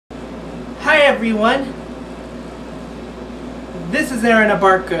Hi everyone, this is Aaron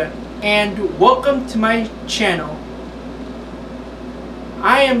Abarca and welcome to my channel.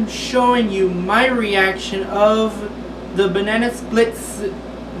 I am showing you my reaction of the Banana Splits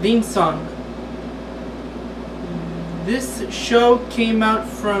theme song. This show came out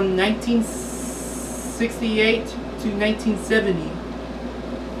from 1968 to 1970.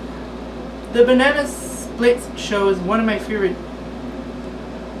 The Banana Splits show is one of my favorite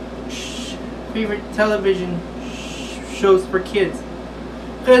television shows for kids,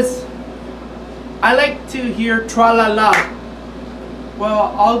 because I like to hear tra la la.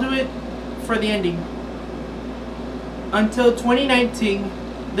 Well, I'll do it for the ending. Until 2019,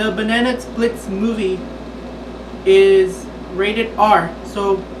 the Banana Splits movie is rated R,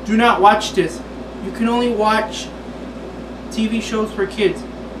 so do not watch this. You can only watch TV shows for kids.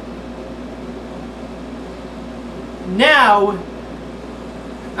 Now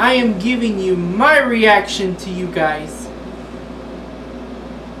I am giving you my reaction to you guys.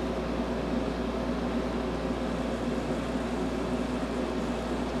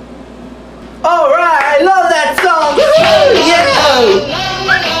 Alright, I love that song! Woo! Yeah!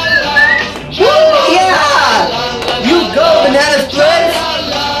 Woo! Yeah! You go, Banana Splits!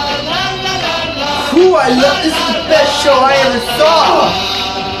 Whew, I love this. Is the best show I ever saw!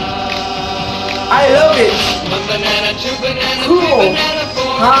 I love it! Cool!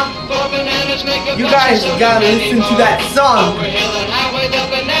 Huh? You guys gotta listen to that song!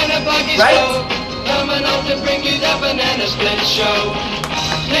 Right? Coming out to bring you the Banana Split show.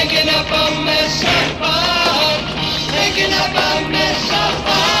 Making up a mess of fun. Making up a mess of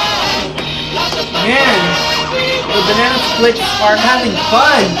fun. Man, the Banana Splits are having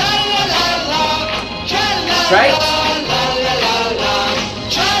fun. Right?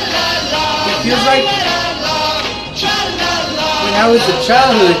 It feels like when I was a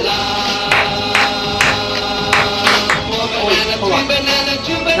childhood. Hold on.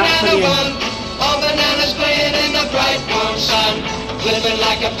 Not for the end. All bananas playing in the bright warm sun. Flipping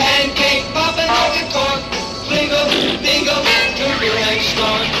like a pancake, popping like a cork. Bingo, bingo, drink and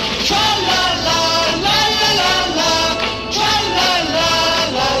snort. Tra-la-la, la-la-la-la. Tra-la-la,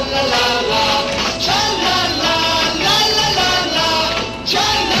 la-la-la-la. Tra-la-la, la-la-la-la.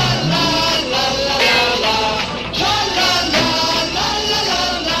 Tra-la-la, la-la-la-la. Tra-la-la,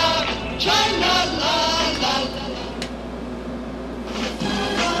 la-la-la-la. Tra-la-la, la-la-la.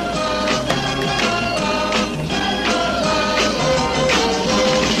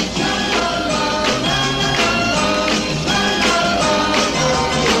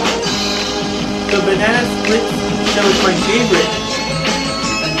 The Banana Split show is my favorite.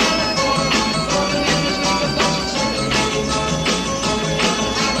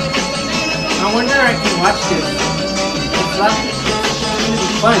 I wonder I can watch this. It's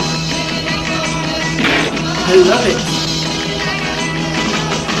really fun. I love it.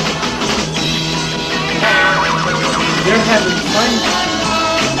 They're having fun.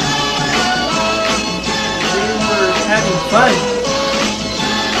 They were having fun.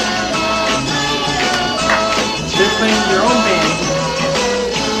 They're playing their own band.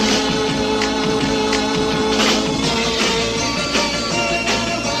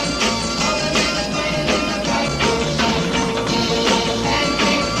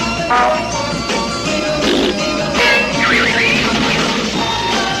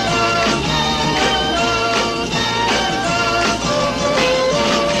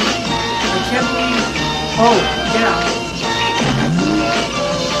 I can't believe. Oh, yeah.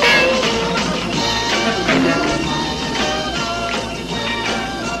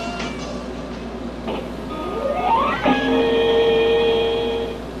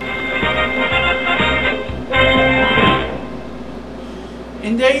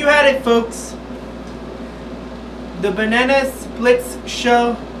 And there you had it, folks. The Banana Splits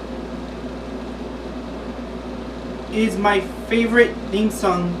show is my favorite theme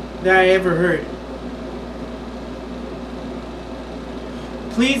song that I ever heard.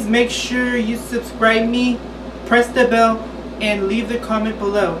 Please make sure you subscribe me, press the bell, and leave the comment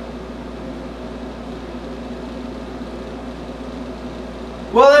below.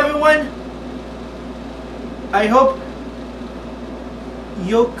 Well, everyone, I hope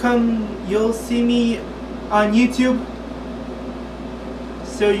you'll see me on YouTube,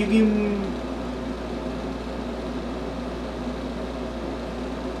 so you can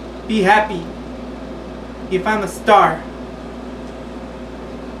be happy if I'm a star.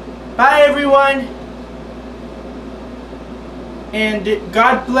 Bye everyone, and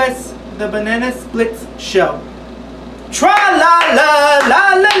God bless the Banana Splits show. Tra la la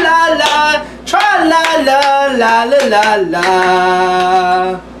la la la la, tra la la la la la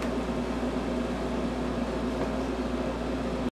la.